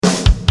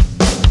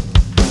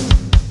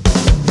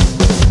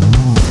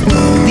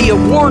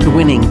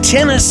award-winning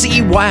Tennessee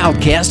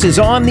Wildcast is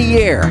on the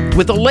air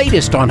with the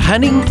latest on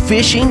hunting,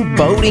 fishing,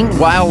 boating,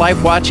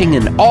 wildlife watching,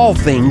 and all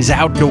things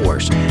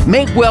outdoors.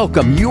 Make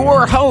welcome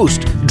your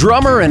host,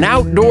 drummer and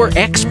outdoor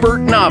expert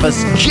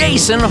novice,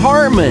 Jason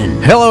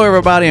Harmon. Hello,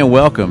 everybody, and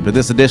welcome to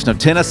this edition of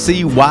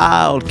Tennessee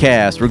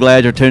Wildcast. We're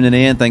glad you're tuning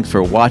in. Thanks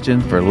for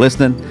watching, for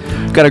listening.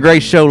 We've got a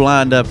great show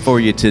lined up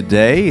for you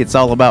today. It's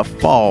all about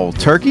fall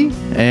turkey,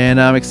 and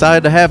I'm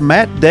excited to have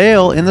Matt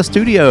Dale in the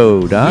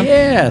studio, Don.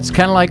 Yeah, it's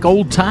kind of like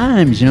old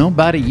times, you know.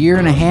 About a year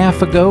and a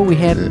half ago, we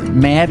had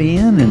Matt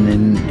in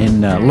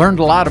and learned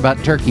a lot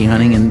about turkey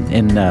hunting,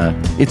 and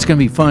it's going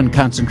to be fun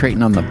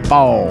concentrating on the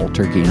fall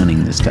turkey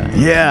hunting this time.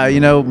 Yeah, you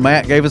know,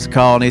 Matt gave us a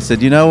call, and he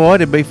said, you know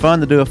what, it'd be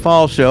fun to do a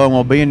fall show, and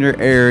we'll be in your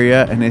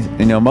area. And,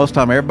 you know, most of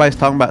the time everybody's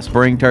talking about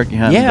spring turkey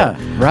hunting. Yeah,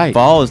 right.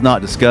 Fall is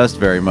not discussed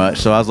very much,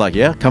 so I was like,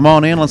 yeah, come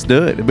on in, let's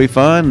do it. It'd be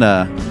fun.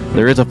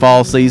 There is a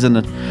fall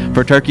season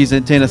for turkeys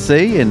in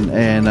Tennessee, and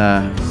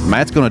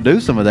Matt's going to do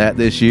some of that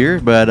this year,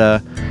 but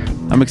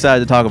I'm excited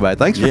to talk about it.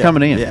 Thanks for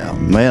coming in. Yeah,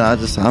 man,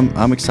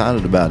 I'm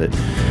excited about it.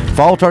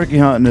 Fall turkey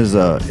hunting it's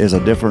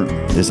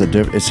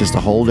just a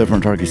whole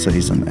different turkey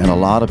season, and a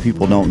lot of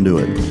people don't do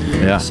it.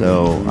 Yeah.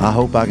 So I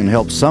hope I can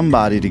help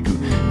somebody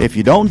if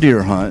you don't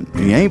deer hunt,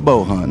 you ain't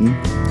bow hunting,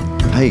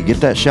 hey, get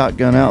that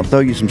shotgun out,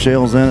 throw you some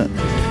shells in it,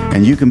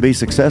 and you can be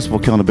successful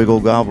killing a big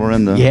old gobbler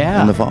in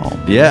the fall.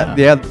 Yeah,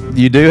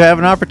 you do have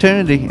an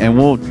opportunity, and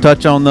we'll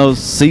touch on those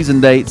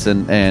season dates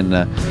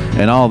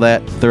and all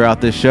that throughout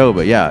this show.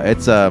 But yeah,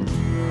 it's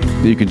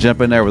you can jump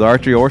in there with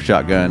archery or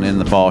shotgun in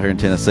the fall here in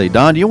Tennessee.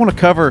 Don, do you want to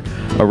cover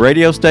a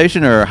radio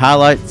station or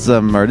highlight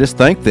some, or just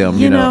thank them,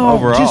 you know,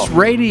 overall? Just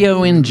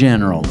radio in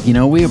general. You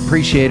know, we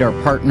appreciate our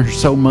partners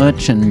so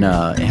much and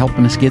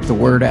helping us get the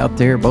word out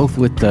there, both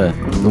with the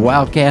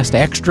Wildcast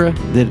Extra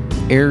that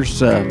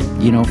airs,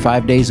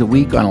 5 days a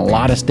week on a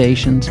lot of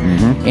stations,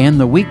 and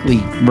the weekly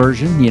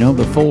version, you know,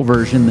 the full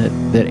version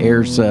that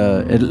airs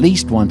at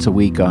least once a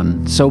week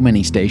on so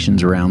many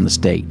stations around the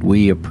state.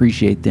 We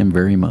appreciate them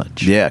very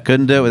much. Yeah,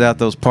 couldn't do it without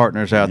those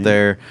partners out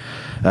there.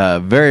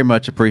 Very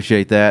much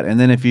appreciate that. And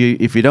then if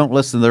you don't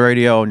listen to the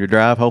radio on your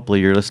drive, hopefully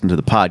you're listening to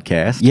the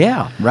podcast.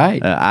 Yeah,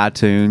 right.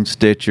 iTunes,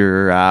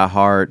 Stitcher,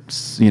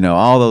 iHeart, you know,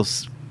 all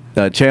those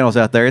channels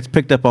out there. It's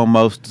picked up on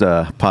most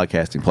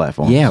podcasting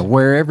platforms. Yeah,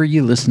 wherever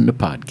you listen to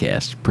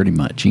podcasts, pretty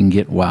much you can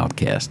get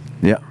Wildcast.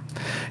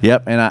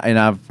 Yep. And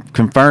I've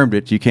confirmed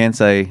it. You can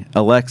say,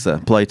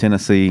 Alexa, play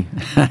Tennessee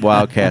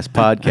Wildcast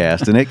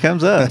podcast, and it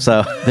comes up.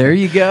 So there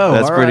you go.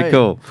 That's pretty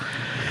cool.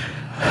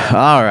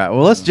 All right.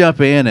 Well, let's jump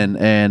in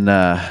and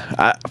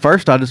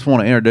first, I just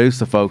want to introduce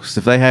the folks.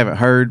 If they haven't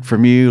heard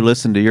from you,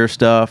 listened to your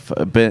stuff,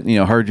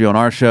 heard you on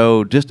our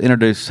show, just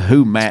introduce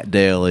who Matt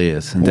Dale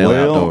is in Dale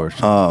Outdoors.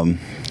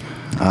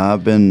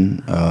 I've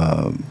been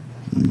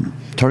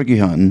turkey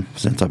hunting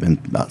since I've been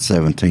about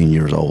 17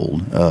 years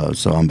old.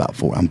 So I'm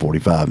I'm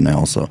 45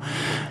 now. So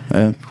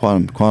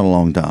quite a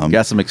long time.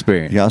 Got some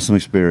experience.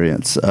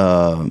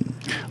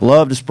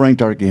 Love to spring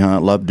turkey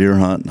hunt. Love deer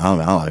hunt.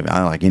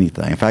 I like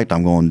anything. In fact,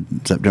 I'm going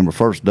September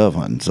 1st dove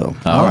hunting. So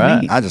all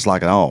right. I just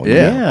like it all.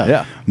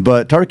 Yeah.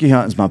 But turkey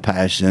hunting is my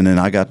passion, and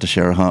I got to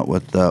share a hunt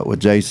with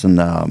Jason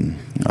a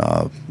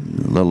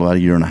little about a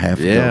year and a half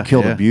ago.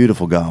 Killed a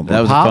beautiful gobbler.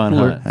 That was a fun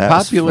hunt.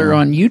 Popular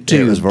on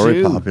YouTube. It was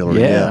very popular.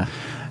 Yeah.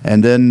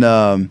 And then,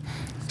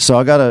 so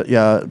I got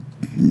a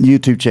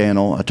YouTube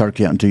channel, a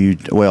turkey hunting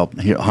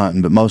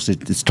hunting, but mostly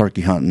it's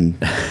turkey hunting.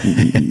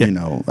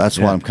 That's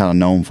what I'm kind of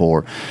known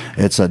for.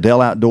 It's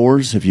Dale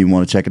Outdoors. If you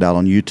want to check it out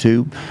on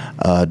YouTube,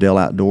 Dale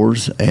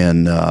Outdoors,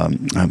 and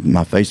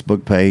my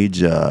Facebook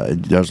page.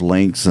 There's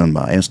links, and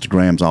my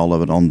Instagram's all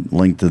of it on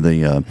linked to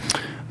the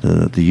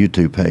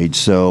YouTube page.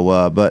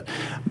 So, but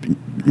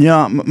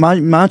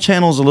my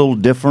channel's a little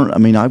different. I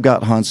mean, I've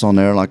got hunts on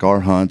there like our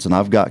hunts, and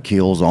I've got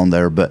kills on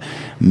there, but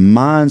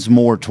mine's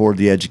more toward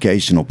the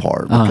educational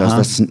part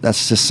because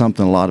that's just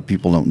something a lot of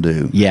people don't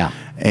do. Yeah.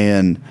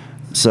 And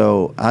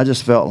so I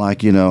just felt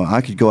like,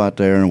 I could go out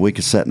there and we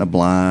could set in a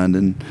blind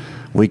and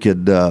we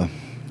could,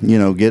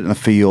 get in a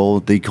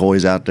field,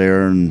 decoys out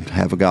there, and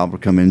have a gobbler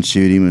come in,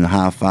 shoot him, and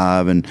high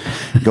five, and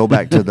go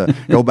back to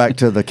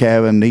the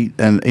cabin,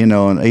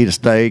 and eat a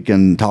steak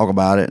and talk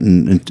about it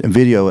and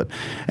video it,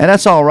 and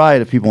that's all right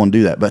if people want to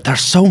do that. But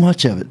there's so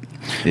much of it,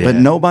 but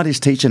nobody's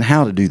teaching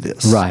how to do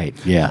this. Right.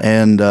 Yeah.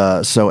 And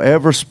so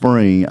every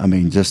spring, I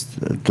mean, just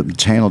the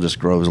channel just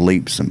grows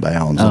leaps and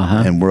bounds,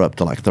 and we're up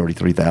to like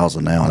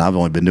 33,000 now, and I've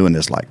only been doing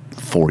this like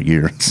 4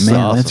 years. Man,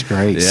 awesome. That's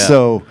great. Yeah.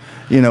 So.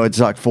 It's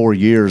like 4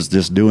 years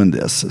just doing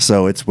this.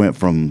 So it's went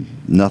from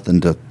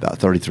nothing to about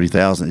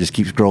 33,000. It just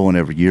keeps growing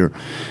every year.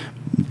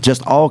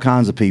 Just all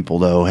kinds of people,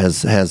 though,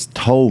 has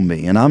told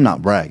me, and I'm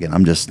not bragging,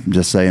 I'm just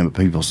saying,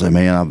 but people say,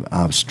 man,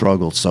 I've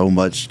struggled so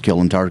much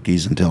killing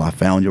turkeys until I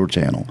found your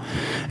channel.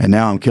 And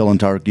now I'm killing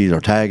turkeys or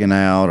tagging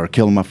out or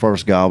killing my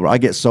first gobbler. I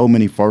get so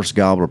many first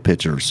gobbler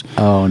pictures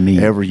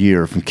every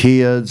year from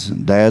kids,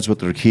 dads with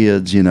their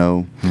kids,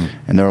 and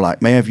they're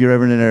like, man, if you're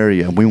ever in an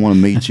area, we want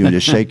to meet you and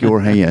just shake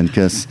your hand.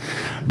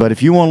 But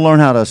if you want to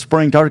learn how to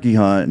spring turkey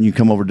hunt, you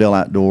come over to Dale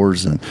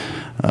Outdoors, and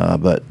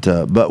But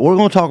we're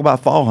going to talk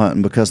about fall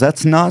hunting because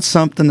that's not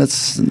something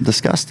that's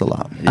discussed a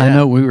lot. I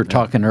know we were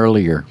talking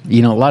earlier.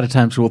 A lot of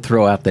times we'll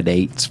throw out the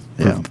dates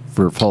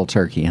for fall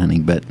turkey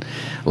hunting, but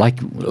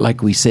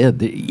like we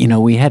said,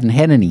 we hadn't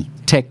had any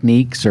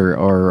techniques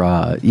or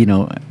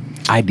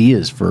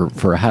ideas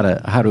for how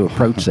to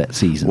approach that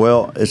season.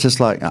 Well, it's just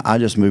like I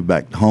just moved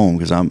back home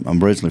because I'm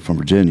originally from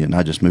Virginia, and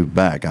I just moved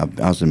back. I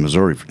was in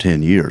Missouri for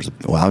 10 years.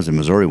 Well, I was in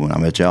Missouri when I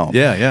met y'all.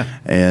 Yeah.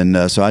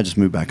 And so I just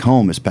moved back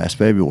home this past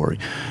February.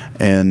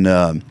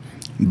 And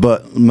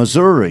but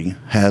Missouri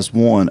has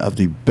one of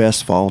the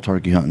best fall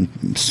turkey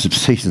hunting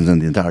seasons in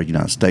the entire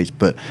United States.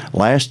 But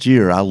last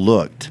year I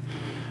looked,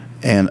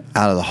 and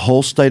out of the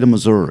whole state of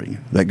Missouri,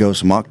 that goes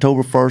from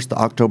October 1st to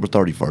October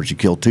 31st, you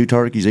kill 2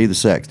 turkeys, either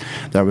sex,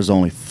 there was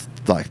only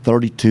like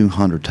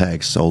 3,200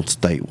 tags sold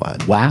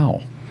statewide.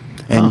 Wow.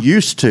 And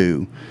used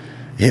to,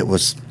 it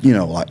was,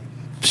 like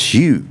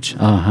huge.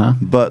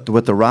 But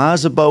with the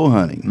rise of bow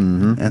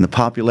hunting and the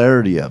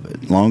popularity of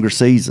it, longer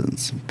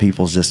seasons,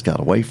 people just got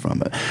away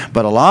from it.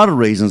 But a lot of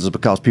reasons is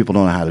because people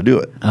don't know how to do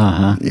it.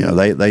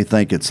 They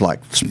think it's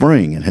like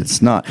spring, and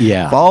it's not.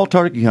 Yeah. Fall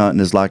turkey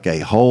hunting is like a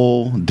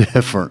whole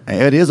different.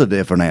 It is a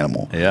different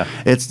animal. Yeah.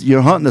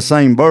 You're hunting the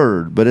same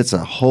bird, but it's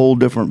a whole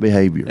different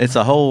behavior. It's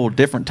a whole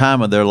different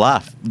time of their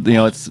life.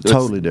 It's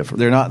totally different.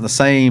 They're not in the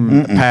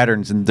same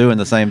patterns and doing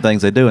the same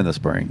things they do in the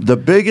spring. The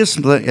biggest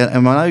thing,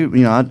 and when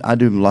I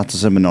do lots of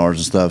seminars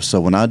and stuff. So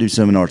when I do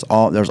seminars,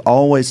 there's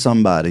always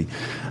somebody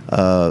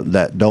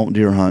that don't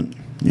deer hunt,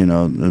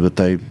 but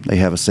they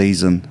have a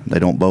season. They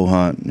don't bow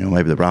hunt.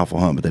 Maybe they rifle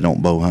hunt, but they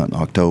don't bow hunt in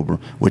October,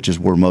 which is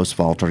where most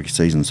fall turkey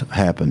seasons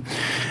happen.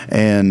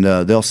 And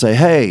they'll say,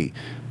 "Hey,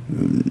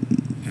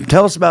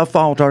 tell us about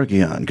fall turkey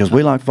hunting because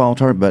we like fall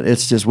turkey, but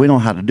it's just we don't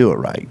know how to do it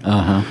right."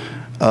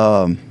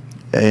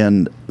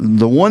 And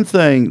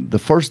the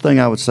first thing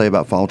I would say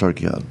about fall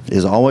turkey hunting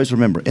is always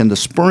remember in the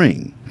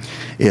spring,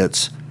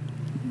 it's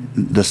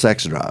the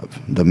sex drive,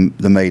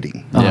 the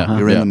mating.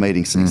 You're in the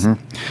mating season.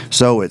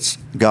 So it's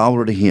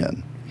gobbler to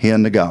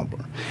hen to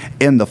gobbler.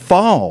 In the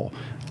fall,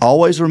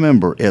 always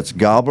remember it's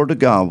gobbler to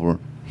gobbler,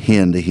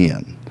 hen to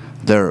hen.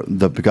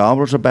 The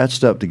gobblers are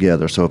batched up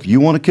together. So if you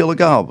want to kill a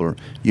gobbler,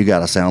 you got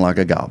to sound like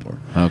a gobbler.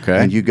 Okay.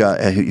 And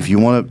if you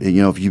want to,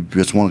 if you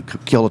just want to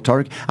kill a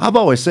turkey, I've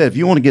always said if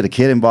you want to get a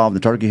kid involved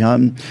in turkey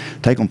hunting,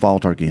 take them fall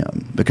turkey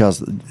hunting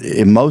because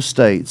in most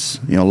states,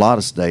 a lot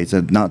of states,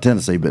 and not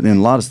Tennessee, but in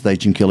a lot of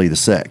states, you can kill either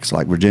sex.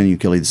 Like Virginia, you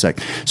can kill either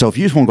sex. So if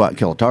you just want to go out and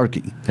kill a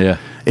turkey,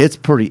 it's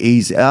pretty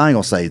easy. I ain't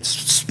gonna say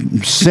it's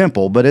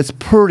simple, but it's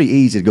pretty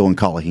easy to go and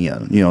call a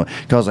hen.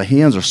 Because the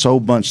hens are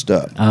so bunched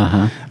up.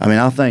 I mean,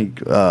 I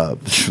think.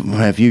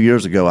 A few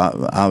years ago,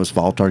 I was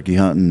fall turkey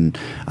hunting.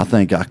 I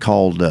think I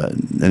called,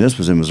 and this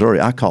was in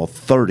Missouri, I called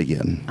 30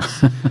 in.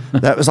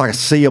 That was like a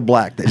sea of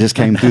black that just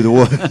came through the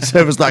woods.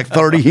 It was like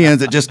 30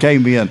 hens that just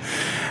came in.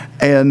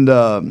 And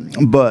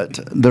but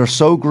they're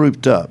so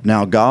grouped up.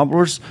 Now,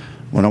 gobblers,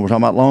 when we're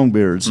talking about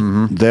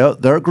longbeards,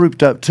 they're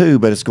grouped up too,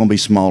 but it's going to be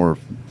smaller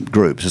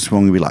groups. It's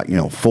going to be like,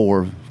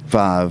 4,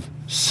 5,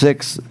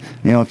 6.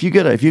 If you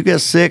get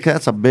 6,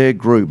 that's a big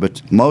group,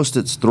 but most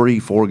it's 3,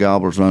 4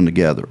 gobblers run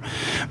together.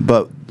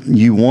 But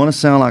you want to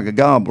sound like a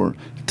gobbler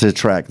to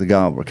attract the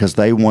gobbler because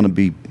they want to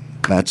be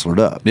bachelored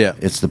up. Yeah.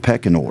 It's the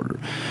pecking order.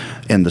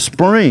 In the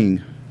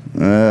spring,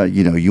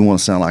 you want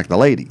to sound like the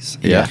ladies.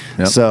 Yeah.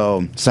 Yep.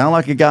 So sound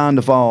like a guy in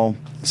the fall,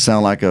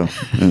 sound like and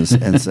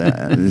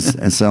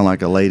sound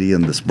like a lady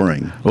in the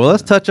spring. Well,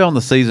 let's touch on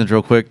the seasons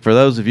real quick. For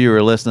those of you who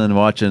are listening and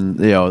watching,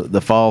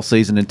 the fall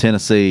season in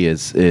Tennessee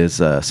is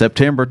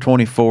September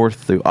 24th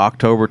through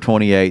October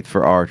 28th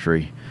for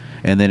archery,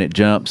 and then it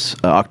jumps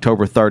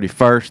October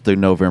 31st through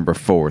November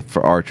 4th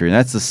for archery, and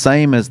that's the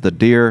same as the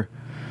deer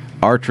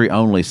archery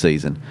only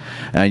season.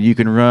 And you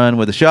can run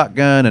with a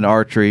shotgun and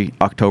archery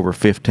October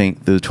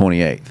 15th through the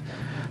 28th.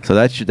 So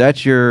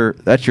that's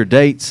your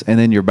dates, and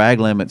then your bag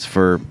limits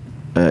for.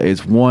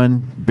 Is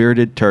 1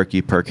 bearded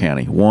turkey per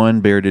county. 1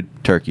 bearded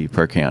turkey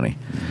per county.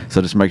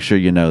 So just make sure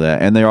you know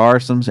that. And there are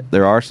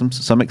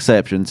some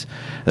exceptions.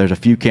 There's a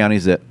few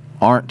counties that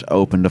aren't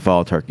open to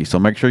fall turkey. So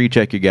make sure you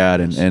check your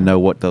guide and know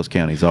what those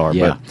counties are.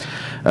 Yeah.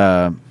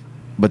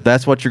 But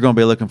that's what you're going to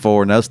be looking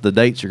for, and that's the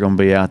dates you're going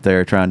to be out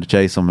there trying to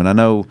chase them. And I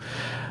know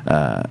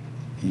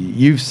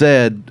you've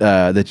said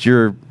that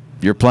you're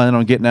planning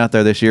on getting out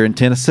there this year in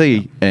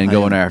Tennessee and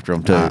going after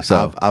them too.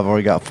 So I've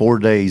already got 4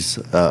 days.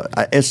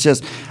 It's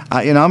just,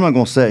 I'm not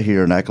going to sit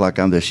here and act like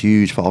I'm this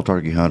huge fall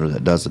turkey hunter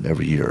that does it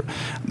every year.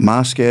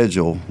 My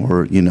schedule,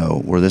 where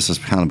this has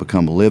kind of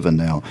become a living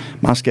now,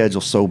 my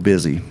schedule's so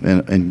busy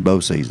in bow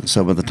season.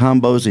 So by the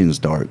time bow season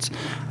starts,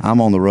 I'm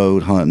on the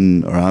road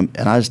hunting, and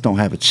I just don't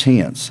have a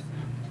chance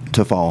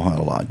to fall hunt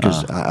a lot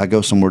because I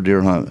go somewhere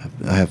deer hunt.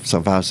 I have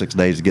 5-6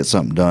 days to get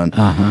something done,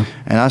 and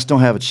I just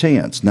don't have a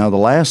chance. Now the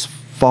last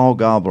fall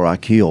gobbler I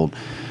killed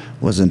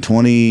was in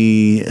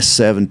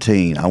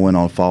 2017. I went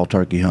on a fall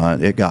turkey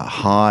hunt. It got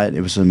hot.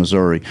 It was in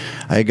Missouri.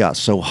 It got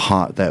so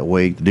hot that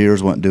week. The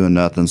deers wasn't doing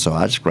nothing, so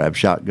I just grabbed a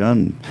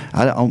shotgun.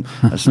 I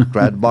just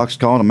grabbed a box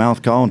call and a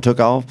mouth call and took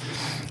off.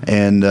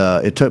 And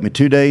it took me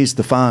 2 days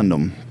to find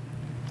them.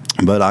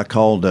 But I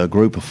called a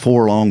group of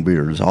 4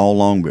 longbeards, all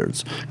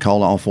longbeards.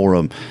 Called all 4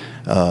 of them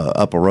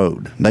up a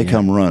road. They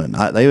come running.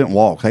 They didn't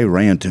walk. They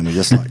ran to me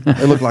just like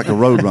they looked like a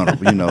road runner,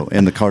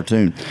 in the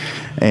cartoon.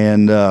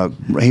 And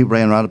he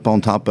ran right up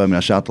on top of me.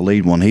 I shot the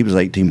lead one. He was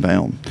 18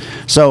 pounds.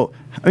 So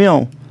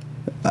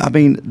I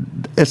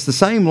mean, it's the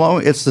same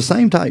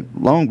type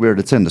longbeard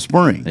that's in the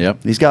spring.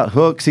 Yep. He's got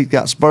hooks. He's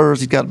got spurs.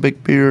 He's got a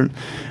big beard,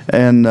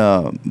 and.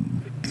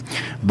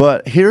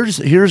 But here's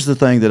the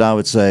thing that I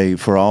would say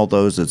for all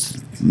those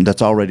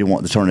that's already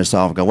wanting to turn this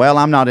off and go, well,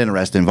 I'm not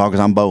interested in fall because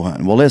I'm bow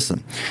hunting. Well,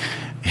 listen,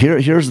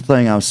 here's the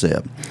thing I've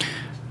said.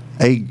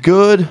 A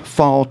good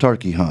fall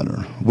turkey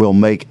hunter will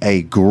make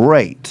a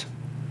great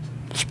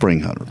spring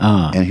hunter,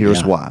 and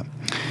here's why.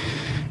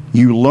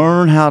 You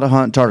learn how to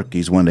hunt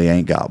turkeys when they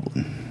ain't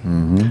gobbling.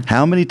 Mm-hmm.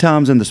 How many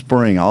times in the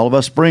spring, all of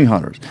us spring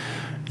hunters,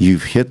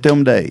 you've hit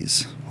them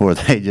days where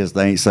they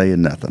ain't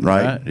saying nothing,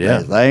 right? Yeah.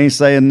 They ain't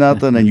saying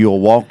nothing, and you'll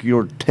walk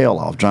your tail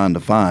off trying to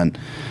find,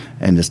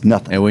 and it's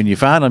nothing. And when you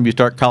find them, you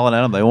start calling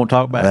at them. They won't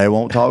talk back. They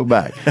won't talk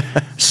back.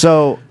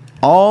 So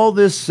all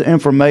this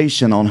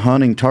information on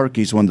hunting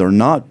turkeys when they're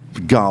not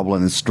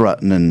gobbling and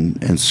strutting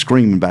and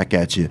screaming back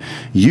at you,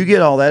 you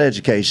get all that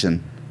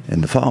education in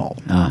the fall.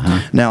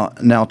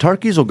 Now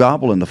turkeys will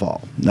gobble in the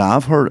fall. Now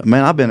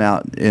I've been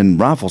out in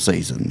rifle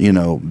season,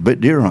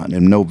 deer hunting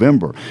in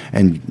November,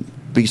 and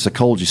be so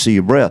cold you see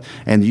your breath,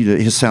 and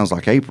it sounds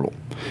like April.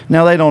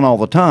 Now, they don't all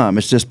the time.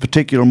 It's just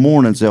particular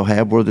mornings they'll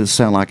have where they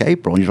sound like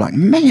April, and you're like,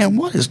 man,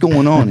 what is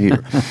going on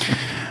here?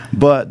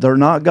 But they're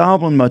not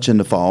gobbling much in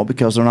the fall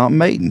because they're not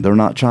mating. They're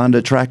not trying to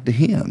attract a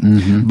hen.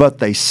 Mm-hmm. But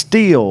they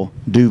still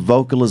do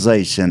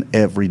vocalization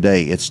every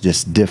day. It's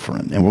just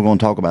different. And we're going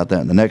to talk about that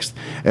in the next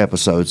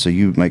episode, so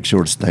you make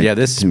sure to stay. Yeah,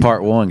 this is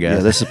part 1, guys. Yeah,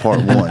 this is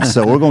part 1.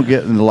 So we're going to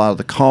get into a lot of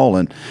the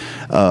calling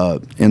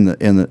in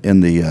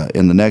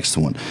the next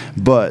one.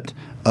 But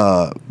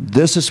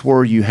this is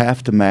where you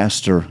have to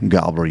master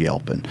gobbler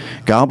yelping.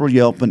 Gobbler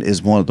yelping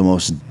is one of the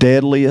most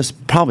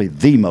deadliest, probably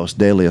the most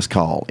deadliest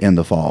call in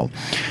the fall.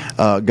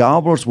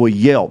 Gobblers will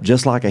yelp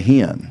just like a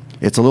hen.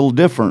 It's a little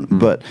different,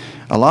 but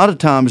a lot of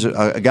times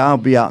a guy will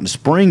be out in the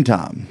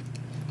springtime,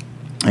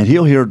 and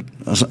he'll hear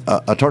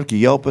a turkey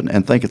yelping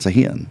and think it's a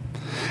hen.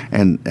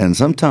 And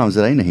sometimes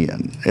it ain't a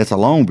hen. It's a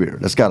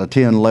longbeard. It's got a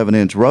 10,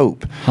 11-inch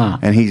rope,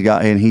 and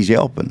he's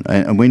yelping.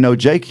 And we know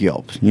Jake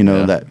yelps.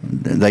 That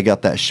they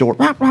got that short,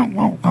 kind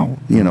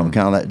of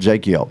that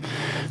Jake yelp.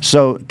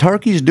 So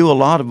turkeys do a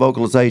lot of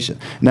vocalization.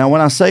 Now,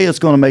 when I say it's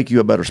going to make you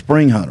a better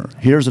spring hunter,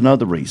 here's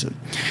another reason.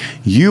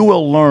 You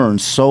will learn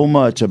so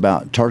much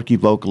about turkey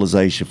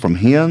vocalization from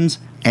hens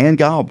and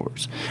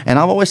gobblers. And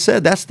I've always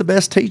said that's the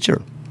best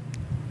teacher.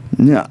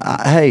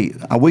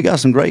 We got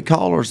some great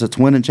callers that's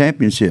winning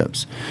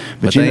championships.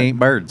 But they ain't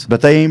birds.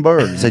 But they ain't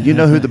birds. And you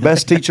know who the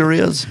best teacher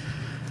is?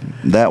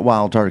 That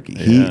wild turkey.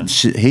 Yeah.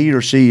 He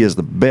or she is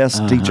the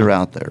best teacher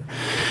out there.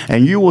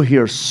 And you will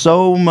hear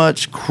so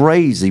much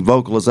crazy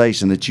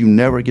vocalization that you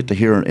never get to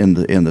hear in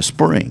the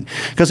spring.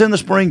 Because in the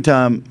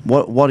springtime,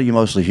 what do you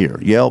mostly hear?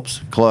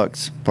 Yelps,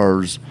 clucks,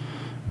 purrs,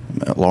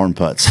 alarm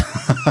putts.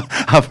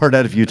 I've heard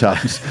that a few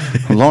times.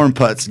 Alarm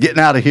putts, getting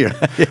out of here.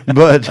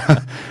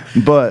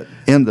 But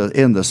in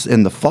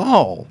the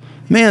fall,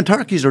 man,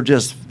 turkeys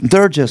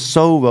they're just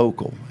so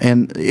vocal.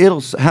 And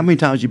how many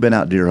times you been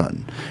out deer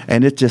hunting?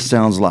 And it just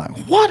sounds like,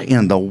 what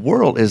in the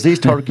world is these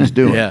turkeys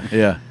doing?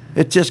 Yeah.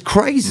 It's just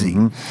crazy.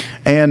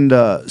 Mm-hmm.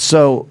 And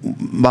so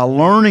by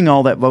learning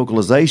all that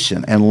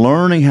vocalization and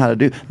learning how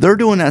to they're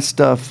doing that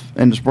stuff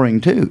in the spring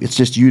too. It's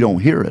just you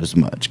don't hear it as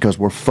much because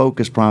we're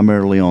focused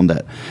primarily on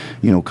that,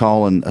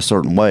 calling a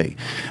certain way.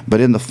 But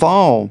in the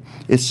fall,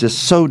 it's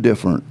just so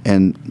different,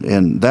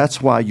 and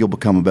that's why you'll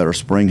become a better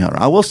spring hunter.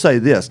 I will say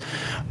this,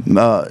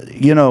 a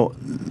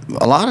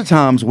lot of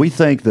times we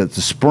think that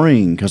the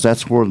spring, because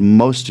that's where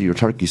most of your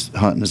turkey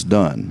hunting is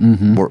done,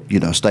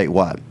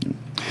 statewide.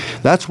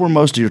 That's where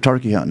most of your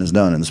turkey hunting is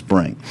done in the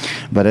spring.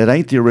 But it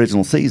ain't the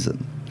original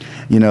season.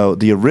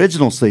 The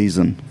original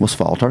season was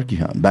fall turkey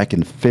hunting. Back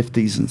in the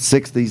 50s and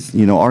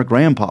 60s, our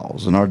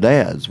grandpas and our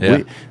dads,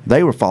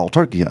 they were fall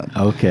turkey hunting.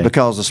 Okay.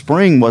 Because the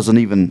spring wasn't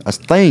even a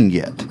thing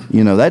yet.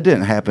 That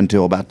didn't happen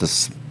until about the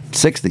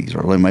 60s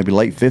or maybe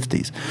late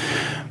 50s.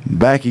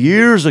 Back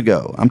years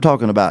ago, I'm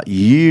talking about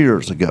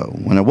years ago,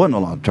 when there wasn't a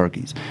lot of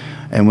turkeys,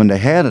 and when they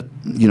had,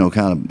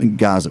 kind of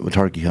guys that were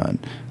turkey hunting,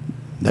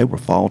 they were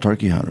fall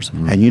turkey hunters.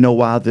 Mm-hmm. And you know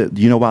why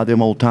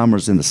them old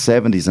timers in the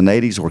 70s and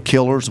 80s were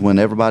killers when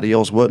everybody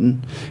else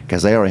wouldn't?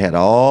 Because they already had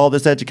all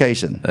this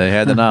education. They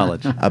had the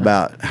knowledge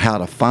about how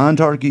to find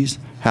turkeys,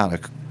 how to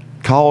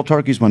call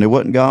turkeys when they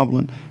wasn't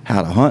gobbling,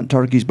 how to hunt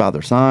turkeys by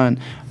their sign.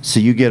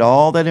 So you get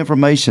all that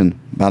information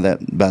by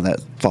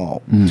that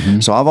fall.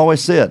 Mm-hmm. So I've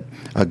always said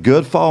a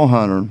good fall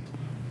hunter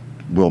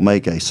will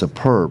make a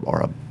superb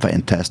or a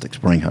fantastic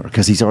spring hunter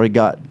because he's already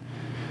got,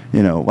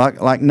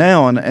 like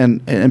now,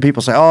 and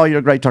people say, oh, you're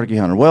a great turkey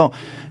hunter. Well,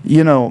 I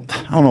don't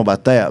know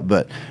about that,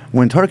 but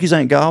when turkeys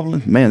ain't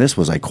gobbling, man, this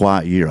was a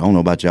quiet year. I don't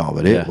know about y'all,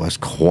 but it was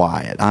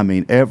quiet. I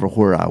mean,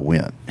 everywhere I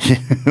went,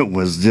 it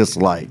was just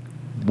like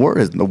where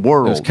is the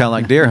world? It was kind of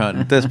like deer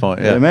hunting at this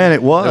point. Yeah, man,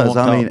 it was. won't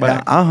I mean, talk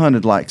back. I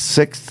hunted like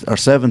 6 or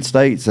 7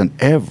 states, and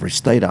every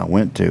state I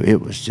went to,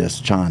 it was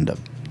just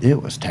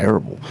it was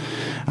terrible.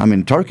 I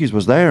mean, turkeys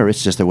was there.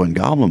 It's just they wasn't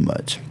gobbling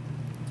much.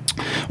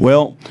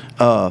 Well,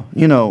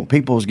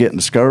 people was getting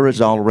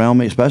discouraged all around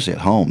me, especially at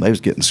home. They was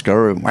getting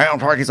discouraged. Well,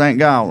 turkeys ain't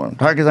gobbling.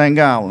 Turkeys ain't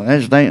gobbling. They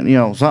just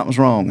ain't, something's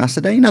wrong. I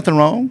said, there ain't nothing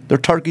wrong. They're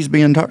turkeys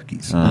being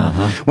turkeys.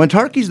 When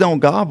turkeys don't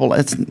gobble,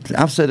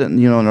 I've said it,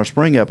 in our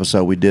spring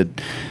episode we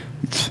did,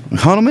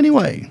 hunt them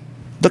anyway.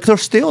 Look, they're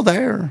still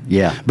there.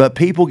 Yeah. But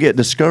people get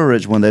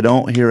discouraged when they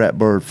don't hear that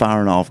bird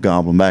firing off,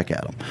 gobbling back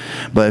at them.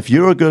 But if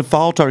you're a good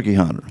fall turkey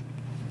hunter,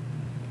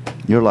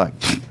 you're like,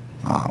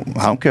 I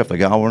don't care if they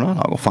gobble or not.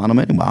 I'll go find them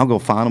anyway. I'll go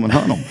find them and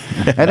hunt them.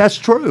 And that's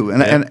true.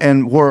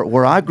 And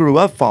where I grew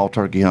up fall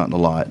turkey hunting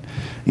a lot,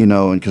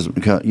 and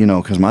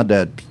because my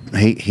dad,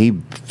 he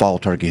fall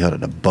turkey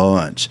hunted a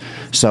bunch.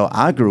 So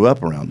I grew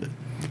up around it.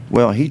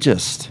 Well, he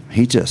just,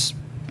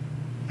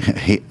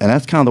 and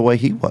that's kind of the way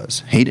he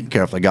was. He didn't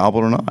care if they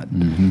gobbled or not.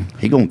 Mm-hmm.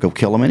 He gonna go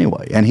kill them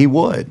anyway, and he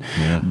would.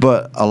 Yeah.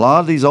 But a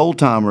lot of these old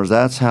timers,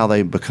 that's how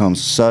they become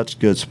such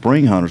good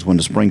spring hunters when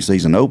the spring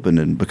season opened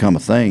and become a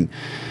thing.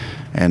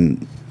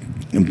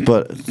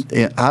 But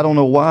I don't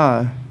know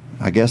why.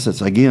 I guess it's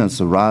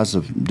the rise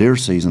of deer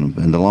season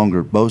and the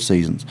longer bow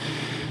seasons.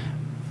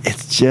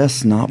 It's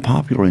just not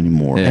popular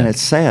anymore, and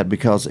it's sad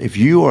because if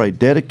you are a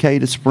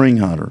dedicated spring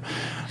hunter,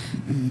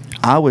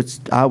 I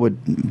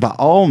would by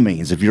all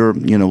means, if you're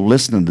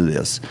listening to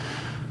this,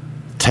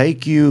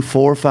 take you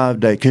 4 or 5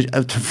 days.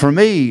 Because for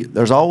me,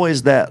 there's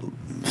always that.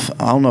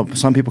 I don't know.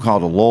 Some people call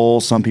it a lull.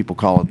 Some people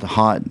call it the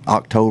hot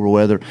October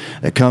weather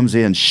that comes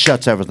in,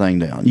 shuts everything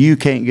down. You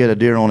can't get a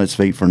deer on its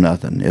feet for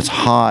nothing. It's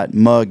hot,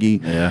 muggy.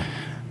 Yeah.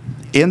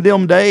 In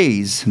them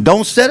days,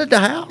 don't sit at the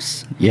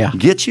house. Yeah.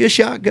 Get you a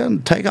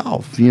shotgun, take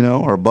off,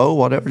 or a bow,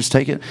 whatever. Just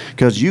take it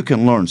because you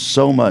can learn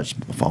so much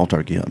fall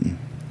turkey hunting.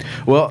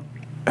 Well,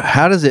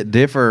 how does it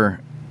differ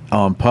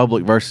on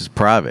public versus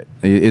private?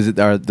 Is it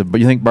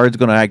you think birds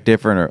going to act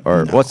different,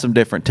 or No. what's some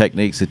different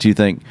techniques that you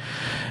think,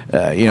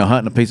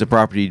 hunting a piece of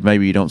property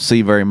maybe you don't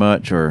see very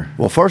much, or?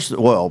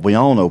 Well, we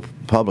all know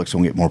public's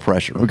gonna get more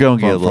pressure. We're gonna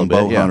get a little from bit,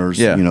 bow yeah. hunters.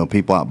 Yeah.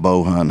 People out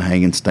bow hunting,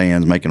 hanging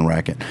stands, making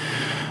racket.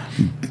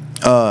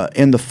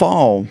 In the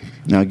fall,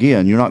 now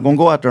again, you're not going to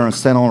go out there and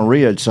stand on a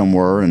ridge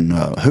somewhere and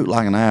hoot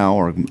like an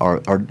owl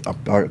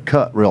or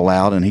cut real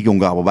loud and he going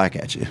to gobble back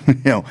at you.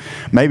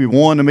 Maybe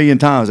 1 in a million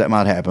times that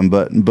might happen,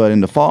 but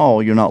in the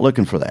fall, you're not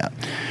looking for that.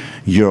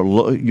 You're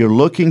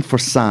looking for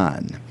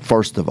sign,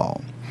 first of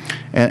all.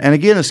 And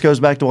again, this goes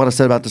back to what I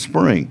said about the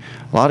spring.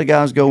 A lot of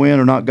guys go in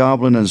or not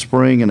gobbling in the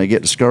spring and they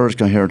get discouraged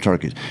going to hear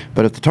turkeys.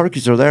 But if the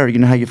turkeys are there, you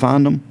know how you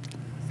find them?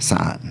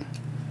 Sign.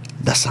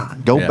 The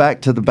sign. Go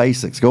back to the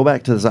basics. Go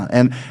back to the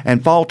sign.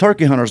 And fall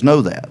turkey hunters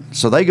know that.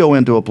 So they go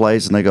into a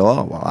place and they go,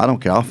 oh, well, I don't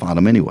care. I'll find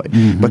them anyway.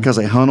 Mm-hmm. Because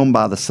they hunt them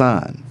by the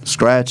sign.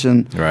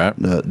 Scratching, right.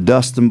 The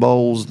dusting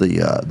bowls,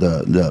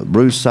 the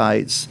roost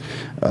sites,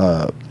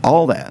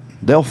 all that.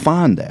 They'll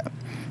find that.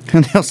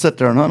 And they'll sit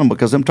there and hunt them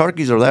because them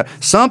turkeys are there.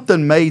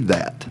 Something made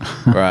that.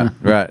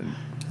 Right. And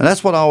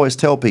that's what I always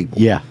tell people.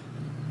 Yeah.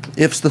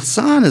 If the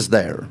sign is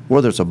there,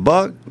 whether it's a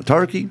buck, a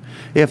turkey,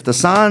 if the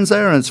sign's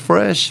there and it's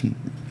fresh,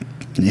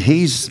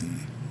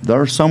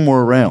 they're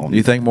somewhere around.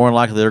 You think more than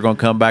likely they're going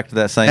to come back to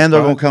that same and spot?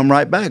 they're going to come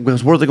right back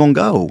because where are they going to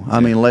go? I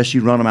mean, unless you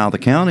run them out of the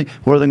county,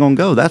 where are they going to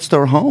go? That's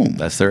their home.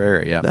 That's their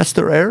area, yeah. That's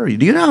their area.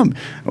 Do you know,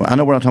 I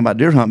know we're not talking about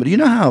deer hunt, but do you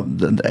know how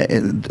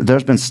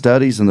there's been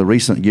studies in the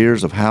recent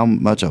years of how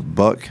much a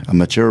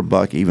mature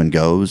buck even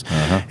goes?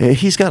 Uh-huh.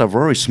 He's got a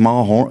very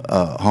small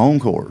home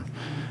cord.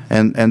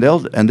 And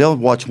they'll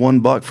watch one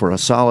buck for a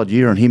solid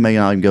year, and he may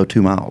not even go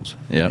 2 miles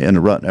in the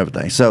rut and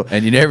everything. So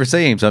and you never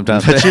see him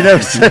sometimes. But you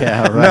never see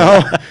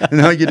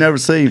No, you never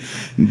see him.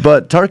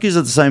 But turkeys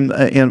are the same.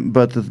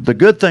 But the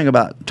good thing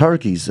about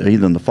turkeys,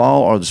 either in the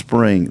fall or the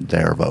spring,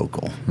 they're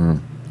vocal.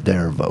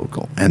 They're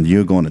vocal, and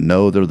you're going to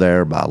know they're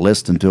there by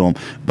listening to them.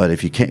 But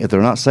if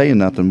they're not saying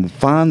nothing,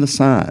 find the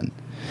sign.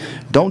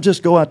 Don't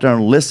just go out there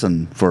and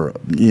listen for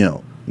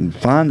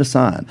find the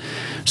sign.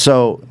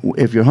 So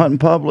if you're hunting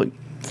public,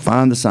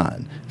 find the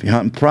sign. If you're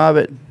hunting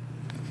private,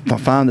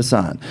 find the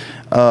sign.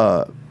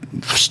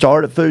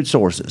 Start at food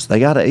sources. They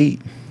got to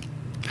eat.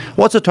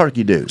 What's a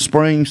turkey do?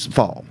 Spring,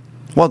 fall.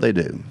 What they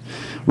do?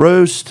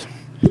 Roost,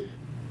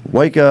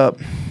 wake up,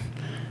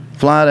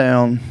 fly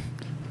down,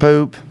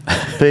 poop,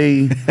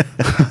 pee,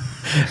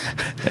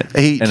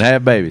 eat, and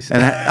have babies.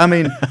 And I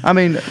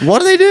mean, what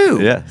do they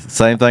do? Yeah,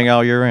 same thing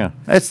all year round.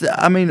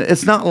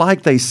 It's not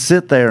like they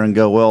sit there and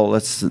go, well,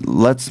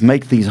 let's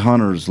make these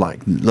hunters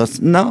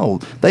no,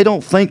 they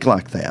don't think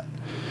like that.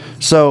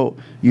 So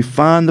you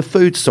find the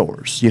food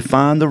source, you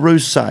find the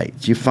roost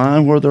sites, you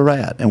find where they're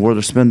at and where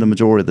they're spending the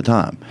majority of the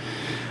time.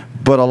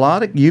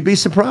 But you'd be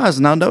surprised,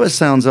 and I know it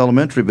sounds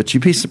elementary, but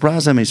you'd be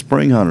surprised how many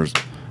spring hunters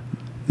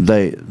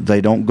they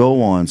don't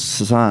go on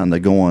sign, they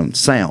go on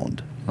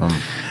sound.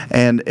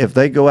 And if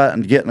they go out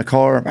and get in a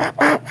car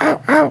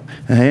and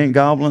they ain't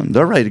gobbling,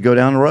 they're ready to go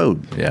down the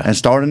road and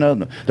start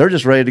another. They're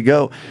just ready to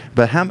go.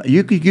 But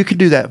you can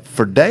do that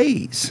for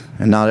days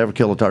and not ever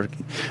kill a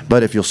turkey.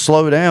 But if you'll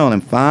slow down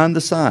and find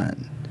the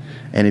sign,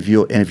 and if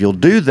you'll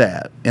do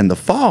that in the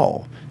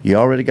fall, you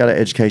already got an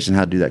education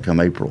how to do that come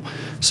April.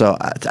 So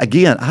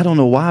again, I don't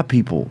know why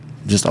people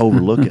just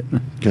overlook it,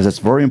 because it's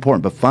very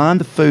important. But find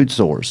the food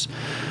source.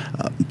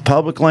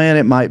 Public land,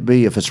 it might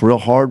be, if it's real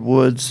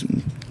hardwoods,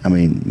 I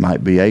mean,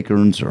 might be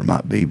acorns or it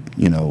might be,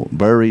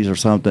 berries or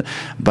something.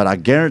 But I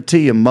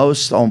guarantee you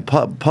most on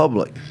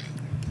public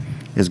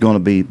is going to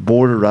be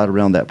bordered right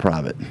around that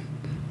private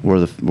where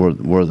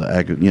the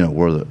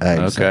ag.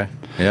 Okay.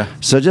 Yeah.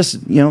 So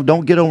just,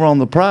 don't get over on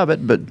the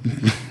private, but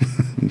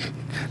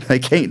they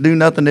can't do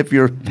nothing if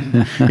you're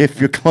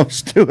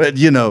close to it,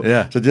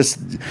 Yeah. So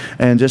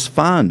just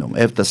find them.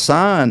 If the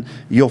sign,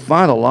 you'll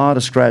find a lot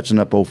of scratching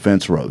up old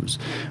fence rows.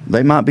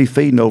 They might be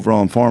feeding over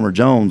on Farmer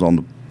Jones on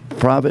the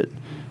private,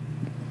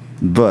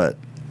 but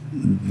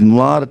a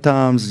lot of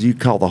times you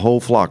call the whole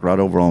flock right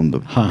over on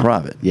the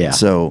private. Yeah.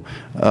 So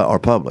or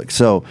public.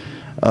 So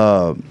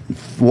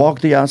walk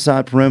the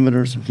outside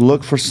perimeters,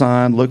 look for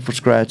sign, look for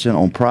scratching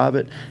on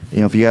private.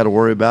 If you got to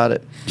worry about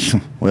it,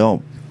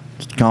 well,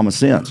 it's common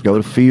sense. Go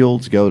to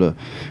fields, go to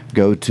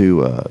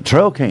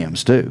trail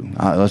cams too.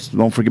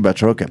 Don't forget about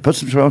trail cams. Put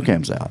some trail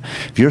cams out.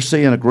 If you're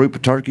seeing a group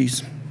of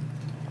turkeys,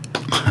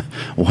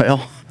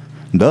 well,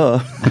 duh,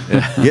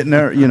 get in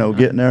there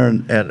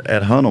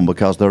and hunt them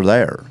because they're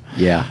there.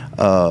 Yeah.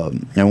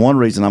 And one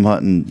reason I'm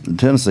hunting in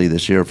Tennessee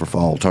this year for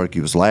fall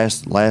turkey was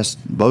last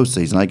bow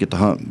season. I get to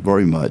hunt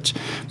very much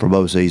for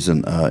bow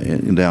season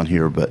down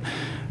here, but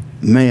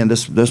man,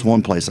 this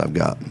one place I've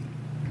got,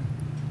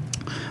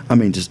 I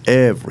mean, just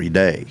every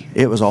day.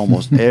 It was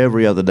almost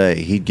every other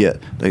day. He'd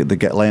get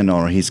the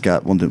landowner. He's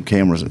got one of them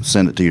cameras that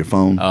send it to your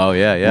phone. Oh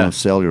yeah.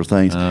 Cellular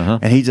things.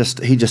 And he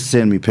just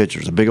send me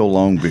pictures of big old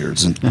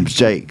longbeards and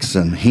jakes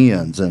and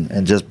hens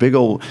and just big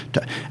old.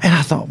 And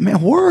I thought,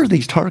 man, where are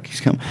these turkeys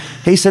coming?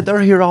 He said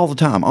they're here all the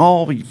time,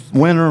 all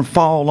winter and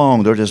fall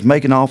long. They're just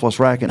making the awfulest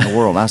racket in the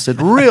world. And I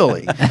said,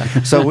 really?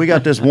 So we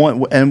got this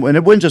one, and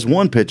it wasn't just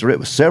one picture. It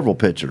was several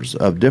pictures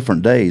of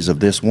different days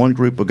of this one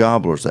group of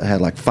gobblers that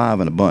had like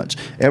 5 in a bunch.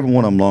 Every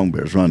one of them long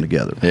bears run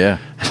together. Yeah.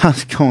 And I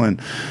was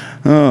going,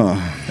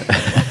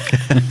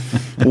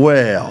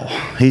 well,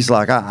 he's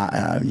like,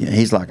 I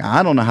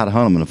don't know how to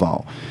hunt them in the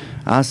fall.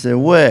 I said,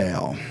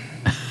 well,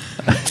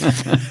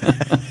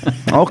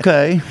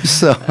 okay.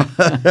 So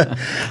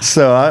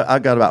I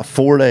got about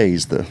 4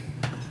 days to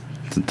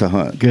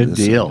hunt. Good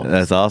deal.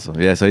 That's awesome.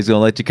 Yeah. So he's going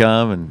to let you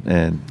come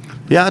and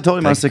yeah, I told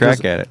him, I take a said,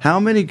 crack at it. how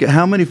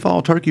many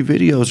fall turkey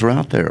videos are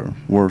out there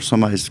where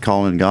somebody's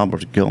calling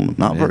gobblers and killing them?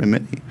 Not very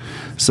many.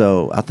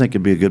 So I think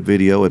it'd be a good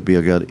video. It'd be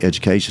a good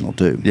educational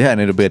too. Yeah,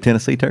 and it'll be a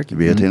Tennessee turkey. It'd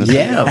be a Tennessee.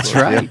 Yeah, that's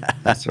right. Yeah,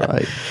 that's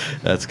right.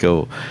 That's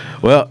cool.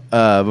 Well,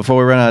 before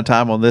we run out of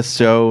time on this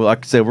show,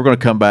 like I said, we're going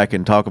to come back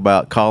and talk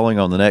about calling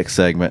on the next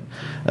segment.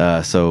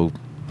 So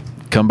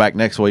come back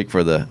next week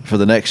for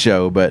the next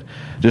show. But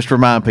just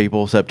remind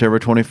people, September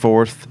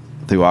 24th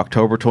through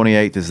October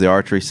 28th is the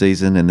archery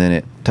season, and then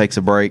it takes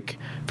a break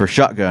for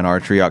shotgun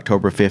archery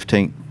October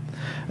 15th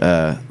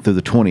through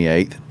the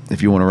 28th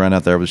if you want to run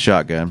out there with a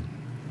shotgun.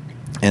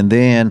 And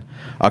then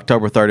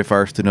October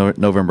 31st to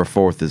November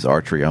 4th is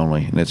archery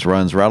only, and it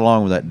runs right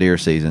along with that deer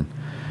season,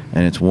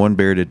 and it's one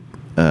bearded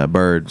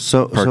bird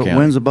per county.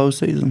 When's the bow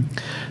season?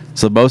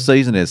 So bow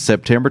season is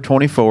September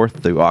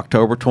 24th through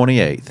October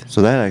 28th.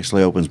 So that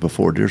actually opens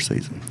before deer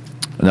season.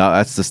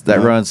 No, that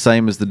runs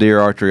same as the deer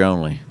archery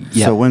only.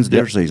 Yep. So when's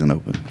deer season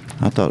open?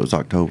 I thought it was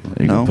October.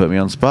 You're going to put me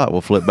on the spot.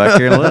 We'll flip back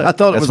here and look. I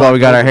thought it That's was why we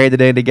got our October.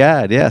 handy-dandy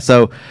guide. Yeah,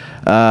 so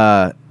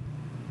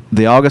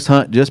the August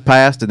hunt just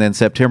passed, and then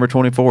September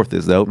 24th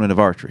is the opening of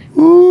archery.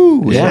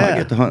 Ooh, so Yeah. I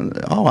get to hunt.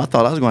 Oh, I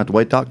thought I was going to have to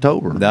wait till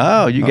October.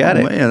 No, you got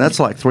it. Man, that's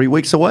like 3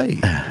 weeks away.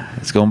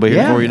 It's going to be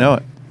here before you know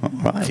it. All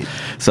right.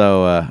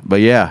 So, but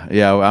yeah,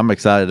 I'm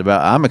excited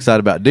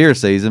about deer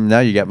season. Now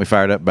you got me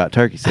fired up about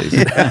turkey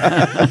season.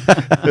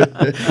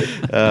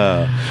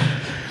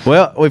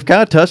 Well, we've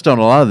kind of touched on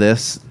a lot of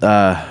this.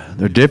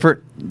 They're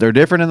different. They're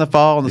different in the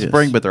fall and the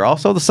spring, but they're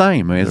also the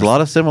same. I mean, there's a lot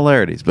of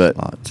similarities, but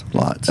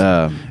Lots.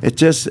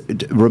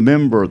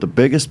 Remember the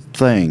biggest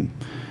thing,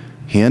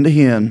 hen to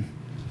hen,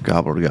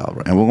 gobbler to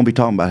gobbler. And we're going to be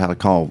talking about how to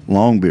call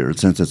longbeard,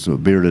 since it's a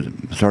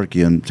bearded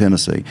turkey in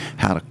Tennessee,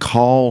 how to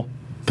call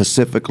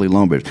specifically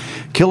longbeards.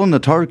 Killing the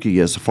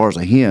turkey, as far as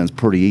a hen, is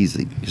pretty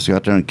easy. You just go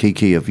out there and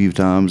kiki a few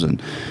times and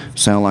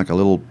sound like a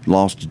little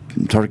lost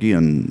turkey,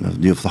 and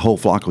the whole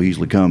flock will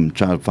usually come and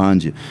try to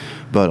find you.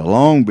 But a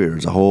longbeard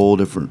is a whole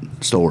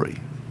different story.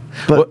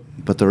 But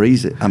they're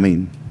easy. I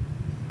mean,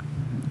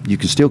 you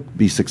can still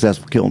be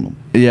successful killing them.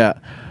 yeah.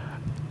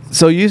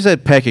 So you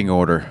said pecking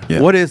order.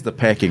 Yeah. What is the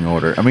pecking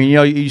order? I mean,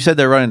 you said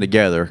they're running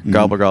together,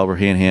 gobbler, gobbler,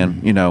 hen,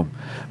 hen,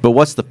 but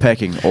what's the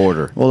pecking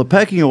order? Well, the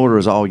pecking order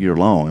is all year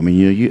long. I mean,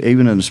 you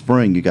even in the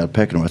spring, you got a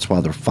pecking order. That's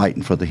why they're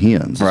fighting for the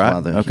hens. That's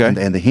Right. why Okay.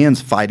 And the hens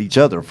fight each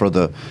other for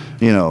the,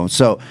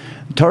 So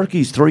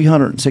turkeys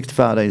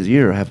 365 days a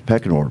year have a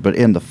pecking order. But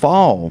in the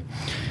fall,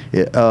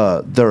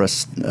 they're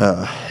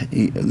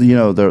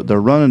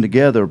running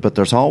together, but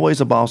there's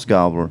always a boss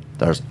gobbler.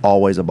 There's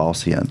always a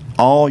boss hen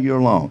all year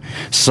long.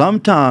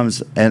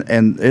 Sometimes,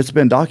 and it's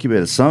been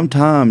documented,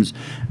 sometimes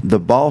the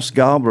boss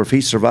gobbler, if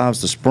he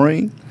survives the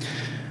spring,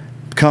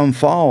 come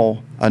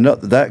fall,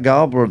 that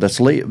gobbler that's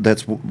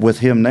with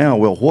him now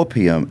will whoop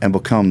him and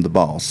become the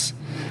boss.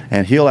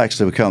 And he'll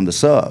actually become the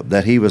sub.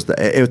 That he was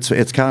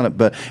it's kind of,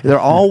 but they're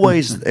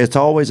always it's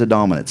always a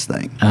dominance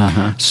thing.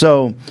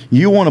 So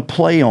you want to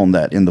play on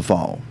that in the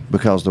fall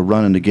because they're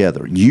running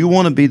together. You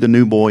want to be the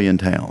new boy in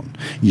town.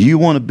 You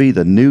want to be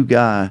the new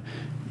guy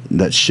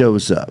that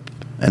shows up,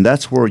 and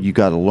that's where you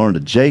got to learn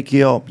to Jake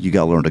yelp. You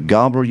got to learn to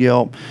gobbler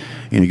yelp.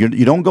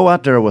 You don't go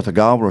out there with a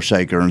gobbler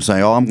shaker and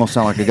say, "Oh, I'm going to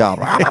sound like a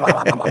gobbler."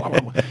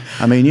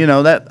 I mean,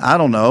 that I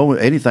don't know.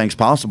 Anything's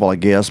possible, I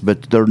guess,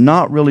 but they're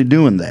not really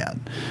doing that.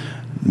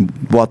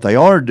 What they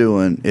are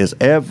doing is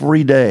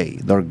every day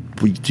they're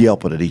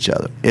yelping at each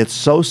other. It's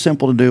so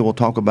simple to do. We'll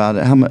talk about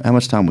it. How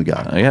much time we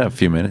got? I got a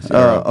few minutes.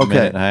 Okay. A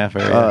minute and a half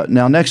area.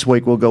 Now, next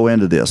week we'll go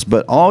into this.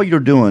 But all you're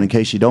doing, in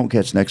case you don't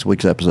catch next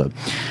week's episode,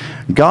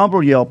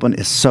 gobbler yelping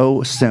is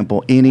so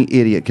simple. Any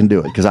idiot can do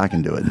it because I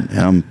can do it. And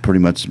I'm pretty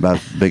much about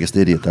the biggest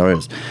idiot there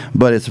is.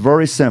 But it's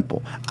very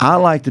simple. I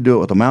like to do it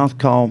with a mouth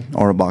call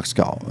or a box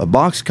call. A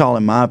box call,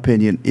 in my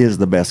opinion, is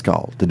the best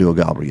call to do a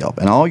gobbler yelp.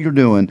 And all you're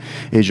doing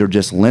is you're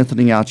just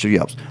lengthening out your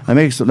yelps. Let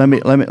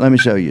me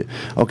show you.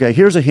 Okay,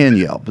 here's a hen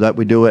yelp that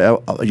we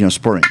do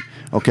spring.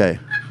 Okay.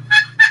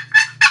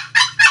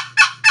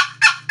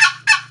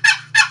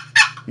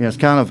 It's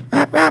kind of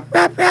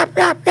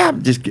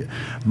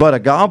but a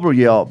gobbler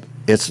yelp,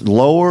 it's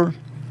lower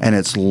and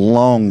it's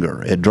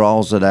longer. It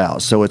draws it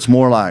out, so it's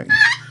more like.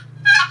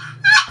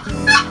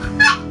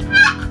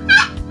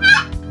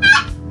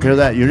 Hear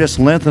that? You're just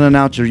lengthening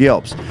out your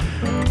yelps.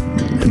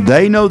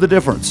 They know the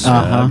difference.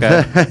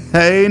 Okay.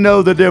 They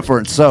know the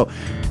difference. So,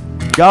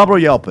 gobbler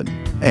yelping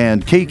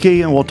and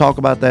kiki, and we'll talk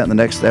about that in the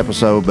next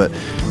episode. But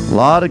a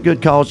lot of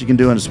good calls you can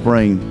do in the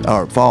spring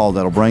or fall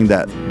that'll bring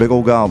that big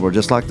old gobbler,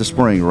 just like the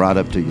spring, right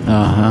up to you.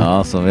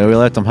 Awesome. Yeah, we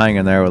left them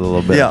hanging there with a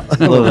little bit. Yeah. A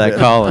little of that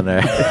call in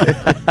there.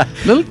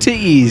 Little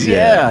tease.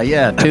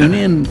 Yeah. Tune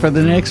in for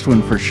the next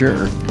one for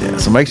sure. Yeah,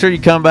 so make sure you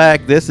come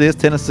back. This is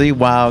Tennessee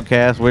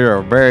Wildcast. We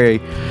are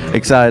very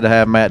excited to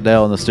have Matt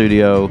Dell in the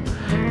studio.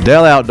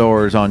 Dell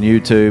Outdoors on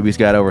YouTube. He's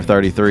got over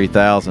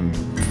 33,000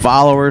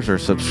 followers or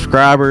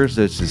subscribers.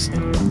 It's just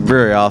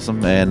very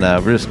awesome, and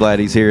we're just glad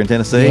he's here in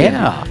Tennessee.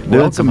 Yeah,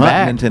 doing some welcome hunting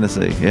back. in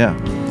Tennessee. Yeah.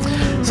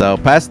 So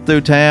passed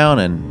through town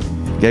and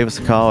gave us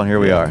a call, and here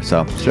we are.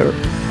 So Sure.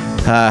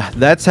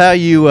 that's how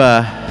you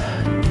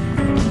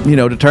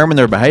determine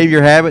their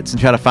behavior habits and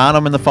try to find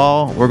them in the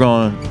fall. We're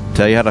going to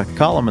tell you how to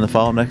call them in the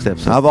fall next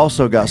episode. I've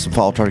also got some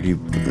fall turkey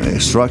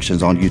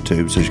instructions on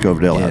YouTube, so you should go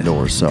over to Dell Yeah.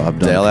 Outdoors. So I've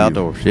done Dell a few.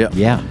 Outdoors. Yep.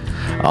 Yeah.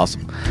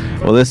 Awesome.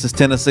 Well, this is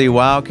Tennessee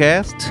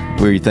Wildcast.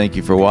 We thank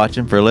you for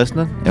watching, for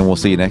listening, and we'll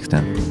see you next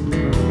time.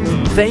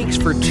 Thanks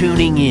for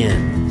tuning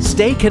in.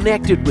 Stay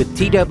connected with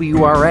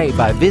TWRA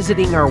by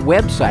visiting our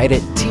website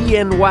at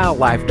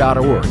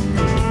tnwildlife.org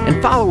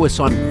and follow us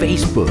on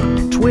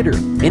Facebook, Twitter,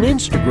 and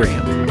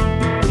Instagram.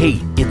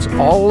 Hey, it's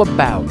all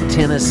about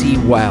Tennessee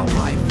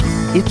wildlife.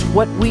 It's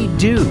what we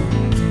do.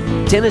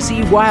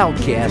 Tennessee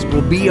Wildcast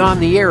will be on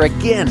the air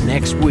again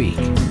next week.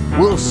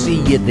 We'll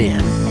see you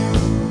then.